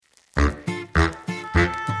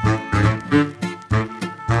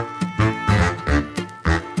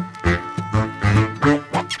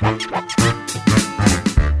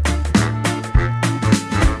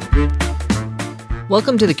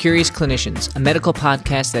Welcome to The Curious Clinicians, a medical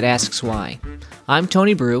podcast that asks why. I'm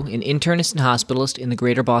Tony Brew, an internist and hospitalist in the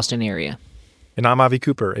greater Boston area. And I'm Avi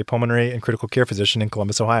Cooper, a pulmonary and critical care physician in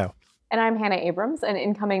Columbus, Ohio. And I'm Hannah Abrams, an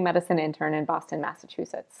incoming medicine intern in Boston,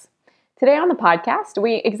 Massachusetts. Today on the podcast,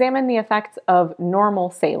 we examine the effects of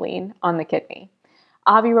normal saline on the kidney.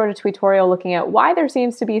 Avi wrote a tweetorial looking at why there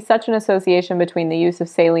seems to be such an association between the use of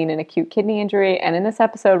saline and acute kidney injury, and in this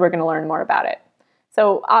episode, we're going to learn more about it.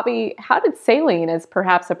 So, Avi, how did saline, as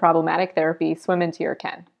perhaps a problematic therapy, swim into your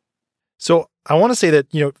ken? So I want to say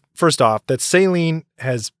that, first off, that saline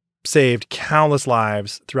has saved countless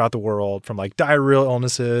lives throughout the world from like diarrheal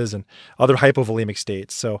illnesses and other hypovolemic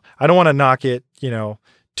states. So I don't want to knock it,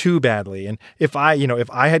 too badly. And if I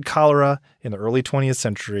had cholera in the early 20th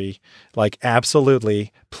century, like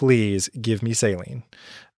absolutely, please give me saline.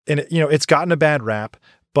 And it's gotten a bad rap,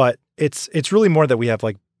 but it's really more that we have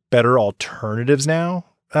like better alternatives now.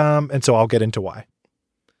 And so I'll get into why.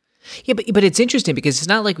 Yeah, but it's interesting because it's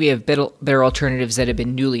not like we have better alternatives that have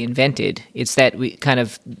been newly invented. It's that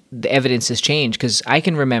the evidence has changed, because I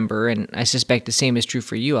can remember, and I suspect the same is true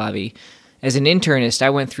for you, Avi. As an internist, I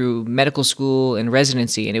went through medical school and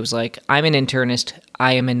residency, and it was like, I'm an internist,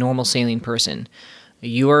 I am a normal saline person.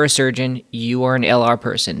 You are a surgeon, you are an LR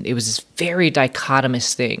person. It was this very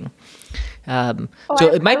dichotomous thing. So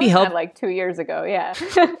it might be helpful. Like 2 years ago, yeah.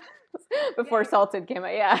 Before Salted came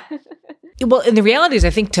out, yeah. Well, and the reality is, I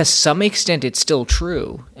think to some extent it's still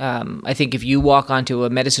true. I think if you walk onto a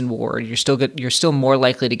medicine ward, you're still more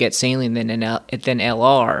likely to get saline than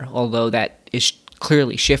LR, although that is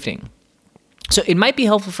clearly shifting. So it might be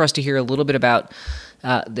helpful for us to hear a little bit about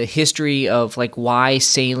the history of like why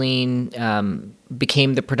saline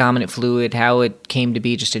became the predominant fluid, how it came to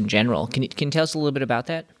be just in general. Can you tell us a little bit about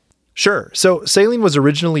that? Sure. So saline was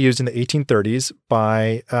originally used in the 1830s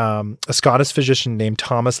by a Scottish physician named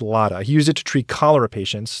Thomas Latta. He used it to treat cholera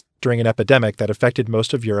patients during an epidemic that affected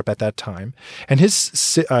most of Europe at that time. And his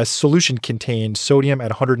solution contained sodium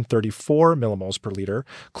at 134 millimoles per liter,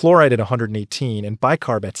 chloride at 118, and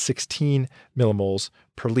bicarb at 16 millimoles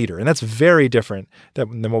per liter. And that's very different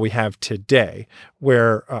than what we have today,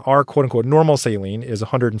 where our quote-unquote normal saline is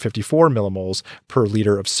 154 millimoles per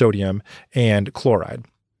liter of sodium and chloride.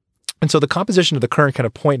 And so the composition of the current kind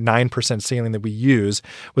of 0.9% saline that we use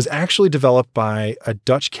was actually developed by a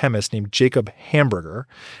Dutch chemist named Jacob Hamburger.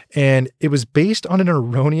 And it was based on an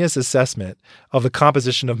erroneous assessment of the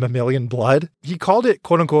composition of mammalian blood. He called it,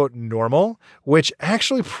 quote unquote, normal, which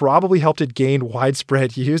actually probably helped it gain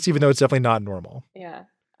widespread use, even though it's definitely not normal. Yeah.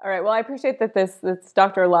 All right. Well, I appreciate that this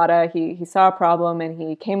Dr. Latta, he saw a problem and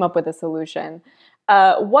he came up with a solution.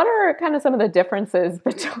 What are kind of some of the differences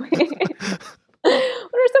between... What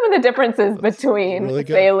are some of the differences between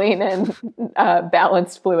saline and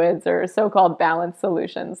balanced fluids, or so-called balanced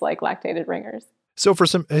solutions like lactated ringers? So for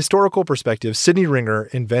some historical perspective, Sidney Ringer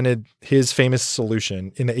invented his famous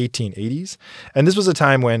solution in the 1880s. And this was a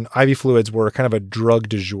time when IV fluids were kind of a drug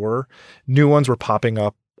du jour. New ones were popping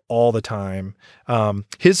up all the time.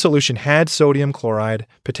 His solution had sodium chloride,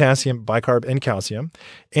 potassium, bicarb, and calcium.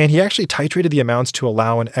 And he actually titrated the amounts to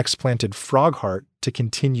allow an explanted frog heart to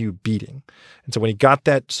continue beating. And so when he got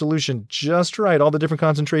that solution just right, all the different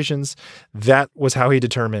concentrations, that was how he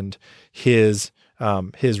determined his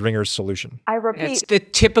Ringer's solution. I repeat. It's the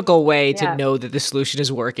typical way to know that the solution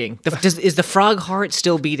is working. Is the frog heart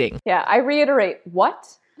still beating? Yeah, I reiterate,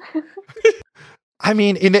 what? I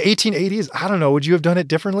mean, in the 1880s, I don't know. Would you have done it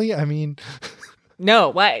differently? I mean... No,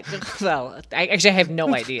 why? Well, I have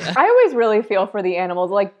no idea. I always really feel for the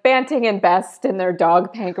animals, like Banting and Best and their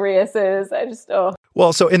dog pancreases.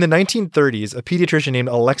 Well, so in the 1930s, a pediatrician named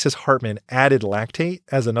Alexis Hartman added lactate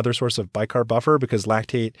as another source of bicarb buffer because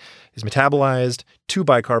lactate is metabolized to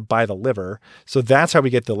bicarb by the liver. So that's how we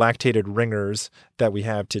get the lactated ringers that we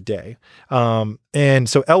have today. And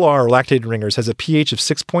so LR, or lactated ringers, has a pH of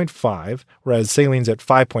 6.5, whereas saline's at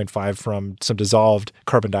 5.5 from some dissolved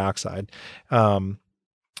carbon dioxide.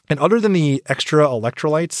 And other than the extra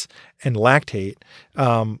electrolytes and lactate,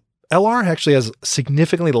 LR actually has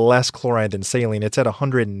significantly less chloride than saline. It's at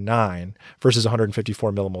 109 versus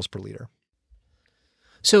 154 millimoles per liter.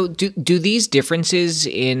 So do these differences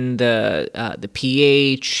in the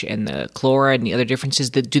pH and the chloride and the other differences,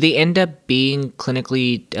 do they end up being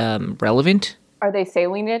clinically relevant? Are they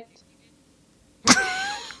saline it?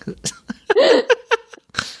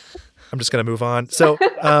 I'm just going to move on. So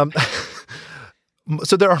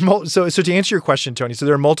So there are so to answer your question, Tony, so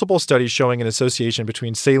there are multiple studies showing an association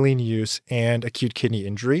between saline use and acute kidney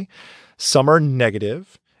injury. Some are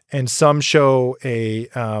negative, and some show a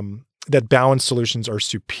that balanced solutions are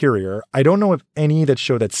superior. I don't know of any that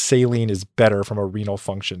show that saline is better from a renal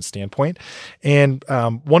function standpoint. And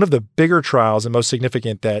one of the bigger trials and most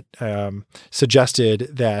significant that suggested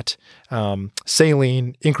that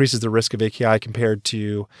saline increases the risk of AKI compared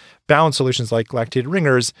to balanced solutions like lactated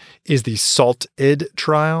ringers is the SALT-ID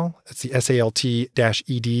trial. It's the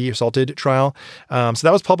SALT-ED or SALT-ID trial. So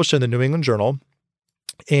that was published in the New England Journal.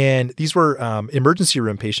 And these were emergency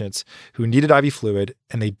room patients who needed IV fluid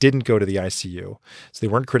and they didn't go to the ICU. So they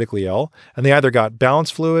weren't critically ill. And they either got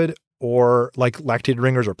balanced fluid or like lactated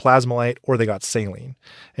ringers or Plasmolite, or they got saline.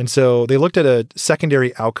 And so they looked at a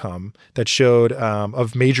secondary outcome that showed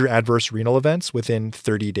of major adverse renal events within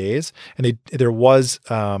 30 days. And there was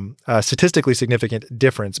a statistically significant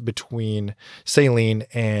difference between saline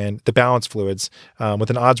and the balanced fluids with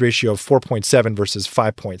an odds ratio of 4.7 versus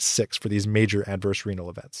 5.6 for these major adverse renal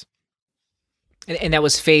events. And that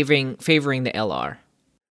was favoring the LR.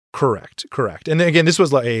 Correct. And again, this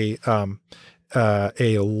was like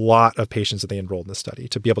a lot of patients that they enrolled in the study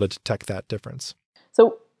to be able to detect that difference.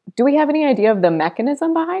 So do we have any idea of the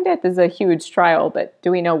mechanism behind it? This is a huge trial, but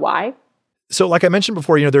do we know why? So like I mentioned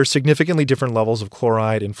before, there are significantly different levels of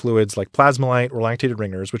chloride in fluids like Plasmolite or lactated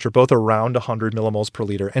ringers, which are both around 100 millimoles per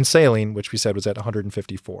liter, and saline, which we said was at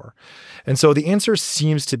 154. And so the answer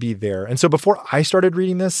seems to be there. And so before I started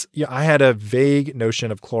reading this, I had a vague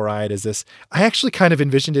notion of chloride as this. I actually kind of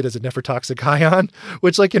envisioned it as a nephrotoxic ion,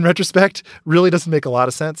 which like in retrospect really doesn't make a lot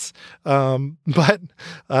of sense. But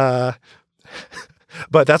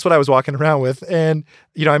that's what I was walking around with. And,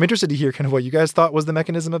 I'm interested to hear kind of what you guys thought was the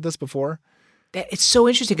mechanism of this before. It's so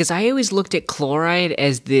interesting because I always looked at chloride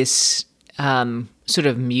as this sort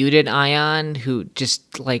of muted ion who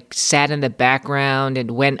just like sat in the background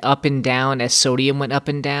and went up and down as sodium went up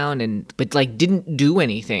and down, but like didn't do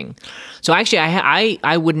anything. So actually,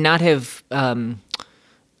 I would not have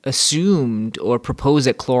assumed or proposed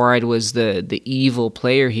that chloride was the evil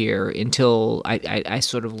player here until I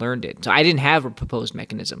sort of learned it. So I didn't have a proposed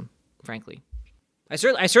mechanism, frankly. I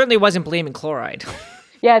certainly wasn't blaming chloride.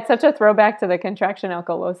 Yeah, it's such a throwback to the contraction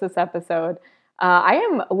alkalosis episode. I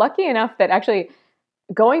am lucky enough that actually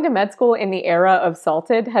going to med school in the era of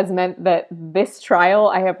SALT-ID has meant that this trial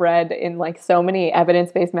I have read in like so many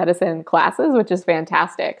evidence-based medicine classes, which is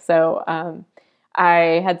fantastic. So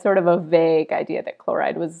I had sort of a vague idea that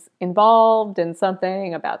chloride was involved in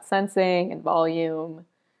something about sensing and volume.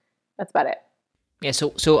 That's about it. Yeah,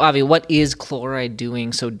 so Avi, what is chloride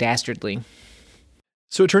doing so dastardly?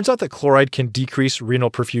 So it turns out that chloride can decrease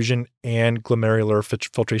renal perfusion and glomerular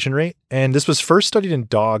filtration rate. And this was first studied in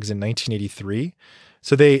dogs in 1983.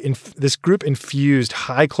 So this group infused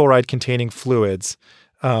high chloride containing fluids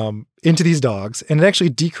into these dogs, and it actually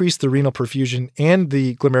decreased the renal perfusion and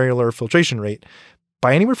the glomerular filtration rate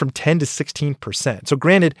by anywhere from 10 to 16%. So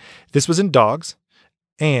granted, this was in dogs,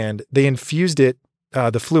 and they infused the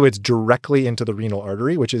fluids directly into the renal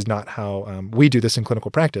artery, which is not how we do this in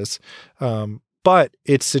clinical practice. But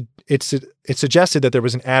it suggested that there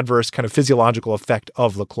was an adverse kind of physiological effect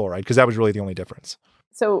of the chloride, because that was really the only difference.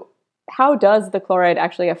 So how does the chloride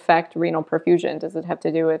actually affect renal perfusion? Does it have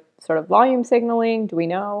to do with sort of volume signaling? Do we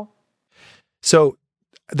know? So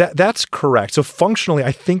that's correct. So functionally,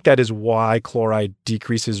 I think that is why chloride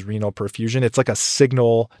decreases renal perfusion. It's like a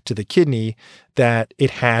signal to the kidney that it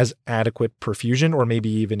has adequate perfusion or maybe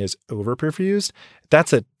even is overperfused.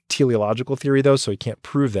 That's a teleological theory, though, so we can't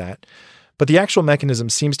prove that. But the actual mechanism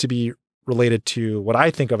seems to be related to what I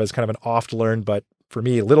think of as kind of an oft-learned, but for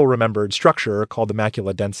me, little remembered structure called the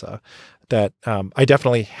macula densa that I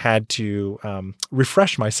definitely had to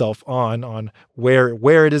refresh myself on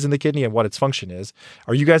where it is in the kidney and what its function is.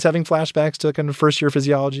 Are you guys having flashbacks to kind of first year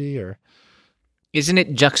physiology, or? Isn't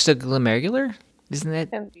it juxtaglomerular? Isn't that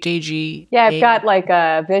JG? Yeah, I've got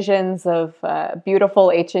like visions of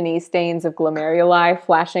beautiful H&E stains of glomeruli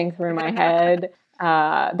flashing through my head.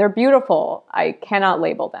 They're beautiful. I cannot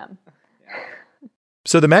label them.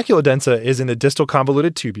 So the macula densa is in the distal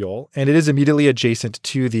convoluted tubule, and it is immediately adjacent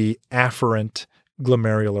to the afferent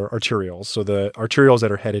glomerular arterioles, so the arterioles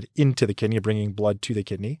that are headed into the kidney, bringing blood to the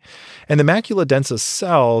kidney. And the macula densa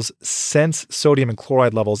cells sense sodium and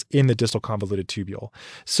chloride levels in the distal convoluted tubule.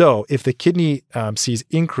 So if the kidney sees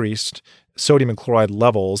increased sodium and chloride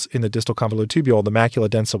levels in the distal convoluted tubule, the macula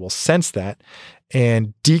densa will sense that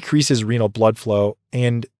and decreases renal blood flow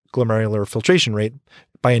and glomerular filtration rate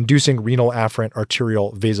by inducing renal afferent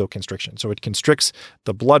arterial vasoconstriction. So it constricts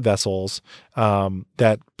the blood vessels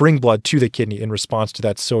that bring blood to the kidney in response to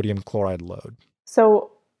that sodium chloride load.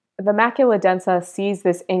 So the macula densa sees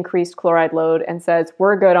this increased chloride load and says,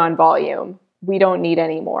 we're good on volume. we don't need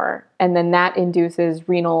any more. And then that induces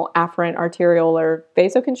renal afferent arterial or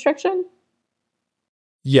vasoconstriction?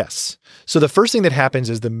 Yes. So the first thing that happens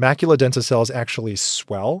is the macula densa cells actually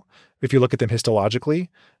swell if you look at them histologically.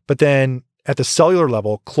 But then at the cellular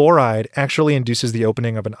level, chloride actually induces the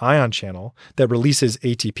opening of an ion channel that releases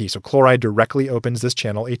ATP. So chloride directly opens this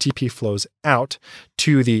channel. ATP flows out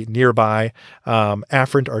to the nearby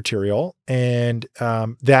afferent arteriole, and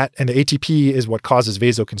the ATP is what causes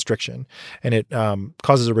vasoconstriction, and it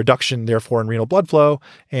causes a reduction, therefore, in renal blood flow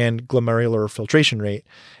and glomerular filtration rate.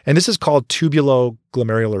 And this is called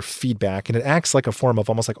tubuloglomerular feedback, and it acts like a form of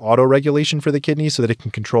almost like autoregulation for the kidney so that it can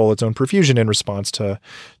control its own perfusion in response to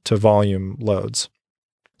volume loads.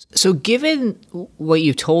 So given what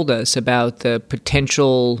you told us about the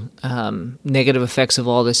potential negative effects of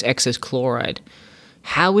all this excess chloride,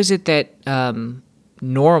 how is it that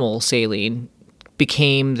normal saline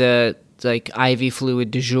became the IV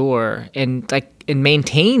fluid du jour and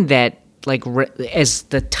maintained that as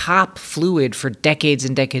the top fluid for decades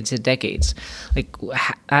and decades and decades?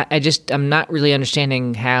 I'm not really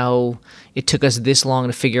understanding how it took us this long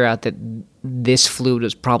to figure out that this fluid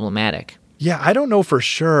was problematic. Yeah, I don't know for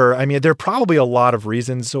sure. I mean, there are probably a lot of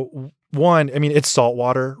reasons. So one, I mean, it's salt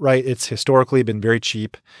water, right? It's historically been very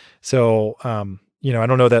cheap. So, I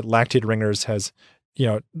don't know that lactated ringers has,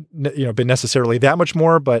 been necessarily that much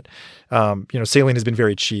more, but, saline has been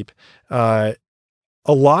very cheap.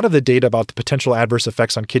 A lot of the data about the potential adverse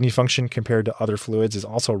effects on kidney function compared to other fluids is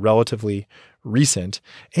also relatively recent.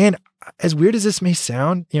 And as weird as this may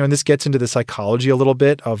sound, and this gets into the psychology a little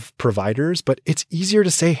bit of providers, but it's easier to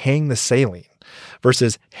say hang the saline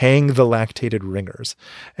versus hang the lactated ringers.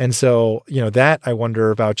 And so, that I wonder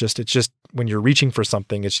about it's just when you're reaching for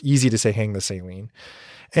something, it's easy to say hang the saline.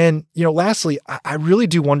 And, lastly, I really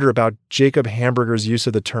do wonder about Jacob Hamburger's use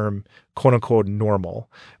of the term quote unquote normal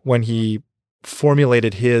when he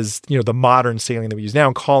formulated his, the modern saline that we use now,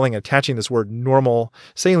 and attaching this word normal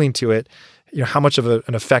saline to it, how much of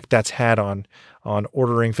an effect that's had on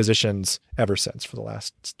ordering physicians ever since for the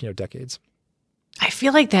last, decades. I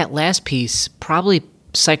feel like that last piece probably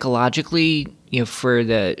psychologically, for an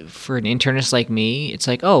internist like me, it's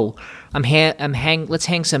like, oh, let's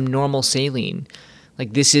hang some normal saline.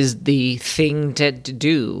 Like this is the thing to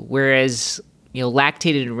do. Whereas,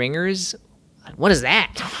 lactated ringers, what is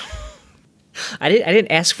that? I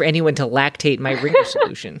didn't ask for anyone to lactate my ringer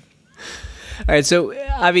solution. All right, so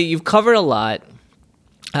Avi, you've covered a lot.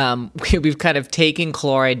 We've kind of taken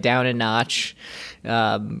chloride down a notch,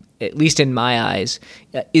 at least in my eyes.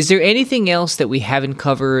 Is there anything else that we haven't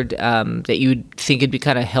covered that you think would be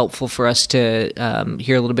kind of helpful for us to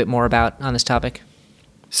hear a little bit more about on this topic?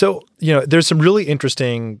 So, there's some really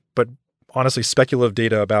interesting, but honestly speculative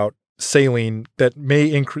data about saline that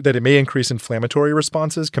it may increase inflammatory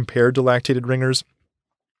responses compared to lactated ringers.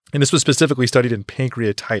 And this was specifically studied in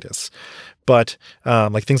pancreatitis, but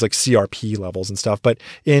things like CRP levels and stuff. But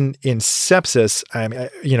in sepsis,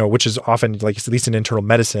 which is often at least in internal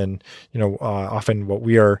medicine, often what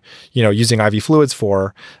we are, using IV fluids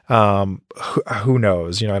for, who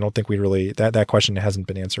knows? I don't think we really, that question hasn't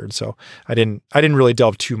been answered. So I didn't really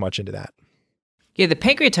delve too much into that. Yeah, the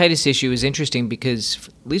pancreatitis issue is interesting because,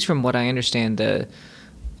 at least from what I understand, the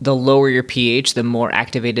lower your pH, the more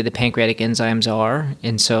activated the pancreatic enzymes are.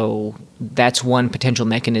 And so that's one potential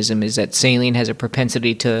mechanism, is that saline has a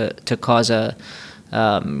propensity to cause an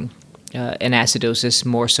acidosis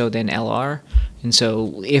more so than LR. And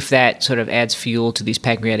so if that sort of adds fuel to these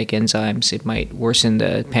pancreatic enzymes, it might worsen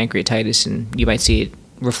the pancreatitis, and you might see it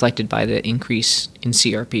reflected by the increase in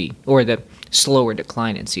CRP or the slower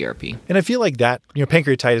decline in CRP. And I feel like that,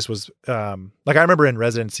 pancreatitis was, I remember in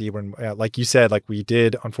residency when, like you said, we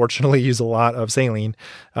did unfortunately use a lot of saline.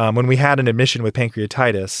 When we had an admission with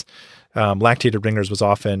pancreatitis, lactated ringers was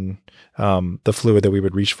often the fluid that we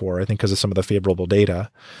would reach for, I think because of some of the favorable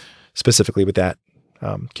data specifically with that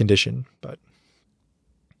condition. But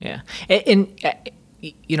yeah. And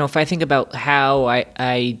if I think about how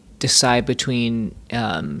I decide between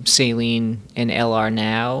saline and LR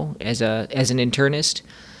now as an internist,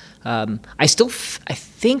 I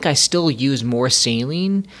think I still use more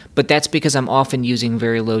saline, but that's because I'm often using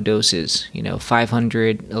very low doses,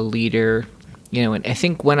 500 a liter, and I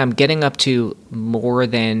think when I'm getting up to more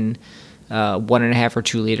than 1.5 or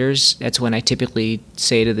 2 liters, that's when I typically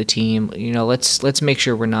say to the team, let's make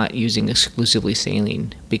sure we're not using exclusively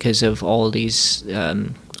saline because of all these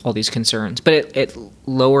concerns. But at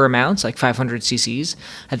lower amounts, like 500 cc's,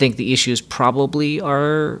 I think the issues probably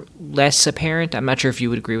are less apparent. I'm not sure if you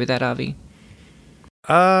would agree with that, Avi.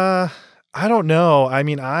 I don't know. I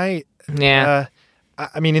mean, I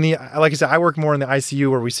I mean, like I said, I work more in the ICU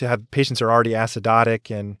where we have patients who are already acidotic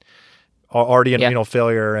and already in renal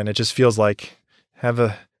failure, and it just feels like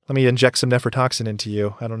let me inject some nephrotoxin into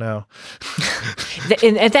you. I don't know.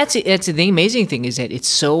 And that's the amazing thing is that it's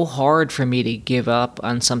so hard for me to give up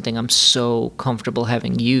on something I'm so comfortable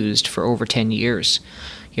having used for over 10 years,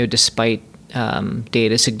 despite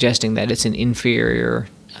data suggesting that it's an inferior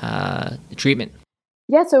treatment.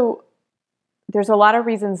 Yeah, so there's a lot of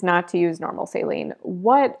reasons not to use normal saline.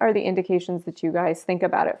 What are the indications that you guys think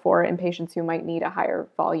about it for in patients who might need a higher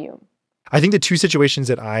volume? I think the two situations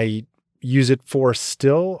that I use it for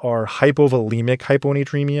still are hypovolemic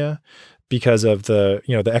hyponatremia because of the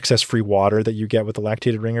excess free water that you get with the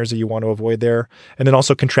lactated ringers that you want to avoid there. And then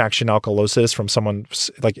also contraction alkalosis from someone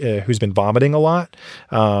like who's been vomiting a lot,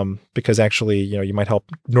 because actually, you might help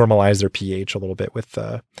normalize their pH a little bit with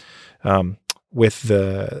the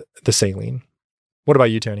saline. What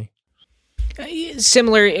about you, Tony?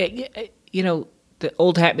 Similar, the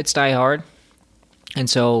old habits die hard. And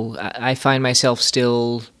so I find myself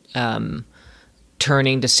still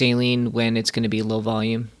turning to saline when it's going to be low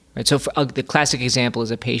volume. Right. So the classic example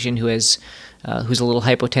is a patient who's a little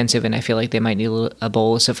hypotensive, and I feel like they might need a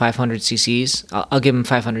bolus of 500 cc's. I'll give them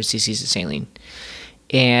 500 cc's of saline,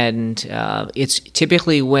 and it's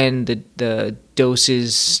typically when the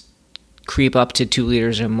doses creep up to 2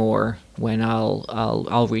 liters or more when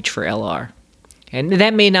I'll reach for LR, and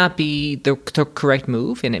that may not be the correct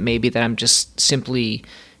move, and it may be that I'm just simply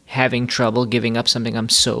having trouble giving up something I'm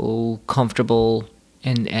so comfortable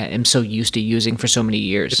and am so used to using for so many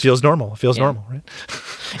years. It feels normal. It feels normal, right?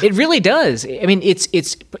 It really does. I mean, it's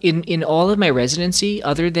in all of my residency,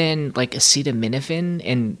 other than like acetaminophen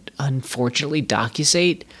and unfortunately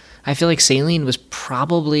Docusate, I feel like saline was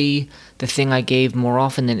probably the thing I gave more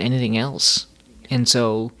often than anything else. And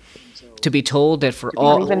so to be told that for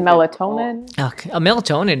all... Even melatonin?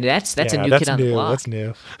 Melatonin, that's a new kid on the block. That's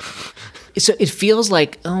new. So it feels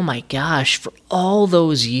like, oh my gosh, for all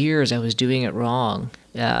those years I was doing it wrong.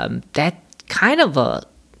 That kind of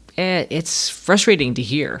it's frustrating to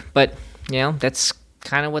hear, but that's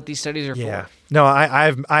kind of what these studies are for. No,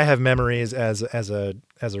 I have memories as a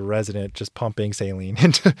resident just pumping saline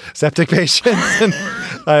into septic patients, and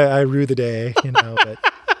I rue the day, But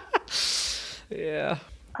yeah.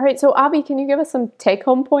 All right, so Avi, can you give us some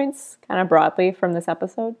take-home points, kind of broadly, from this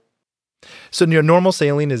episode? So normal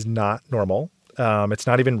saline is not normal. It's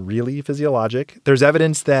not even really physiologic. There's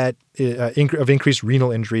evidence that of increased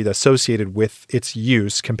renal injury associated with its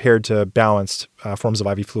use compared to balanced forms of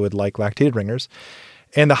IV fluid like lactated ringers.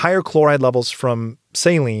 And the higher chloride levels from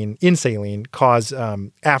saline cause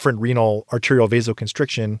afferent renal arterial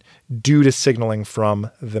vasoconstriction due to signaling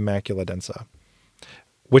from the macula densa,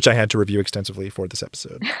 which I had to review extensively for this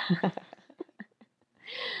episode.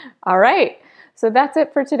 All right. So that's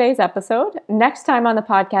it for today's episode. Next time on the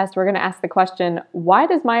podcast, we're going to ask the question, why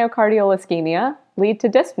does myocardial ischemia lead to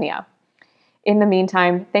dyspnea? In the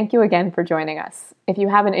meantime, thank you again for joining us. If you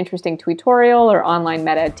have an interesting tutorial or online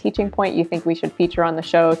med-ed teaching point you think we should feature on the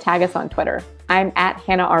show, tag us on Twitter. I'm at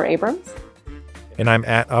Hannah R. Abrams. And I'm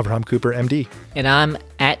at Avraham Cooper, MD. And I'm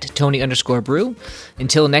at Tony_Brew.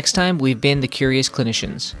 Until next time, we've been the Curious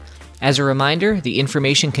Clinicians. As a reminder, the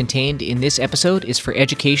information contained in this episode is for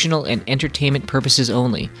educational and entertainment purposes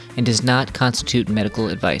only and does not constitute medical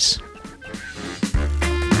advice.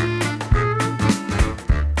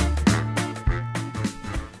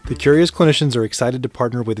 The Curious Clinicians are excited to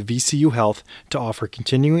partner with VCU Health to offer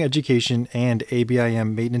continuing education and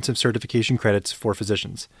ABIM maintenance of certification credits for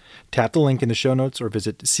physicians. Tap the link in the show notes or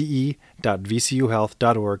visit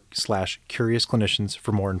ce.vcuhealth.org/curiousclinicians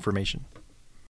for more information.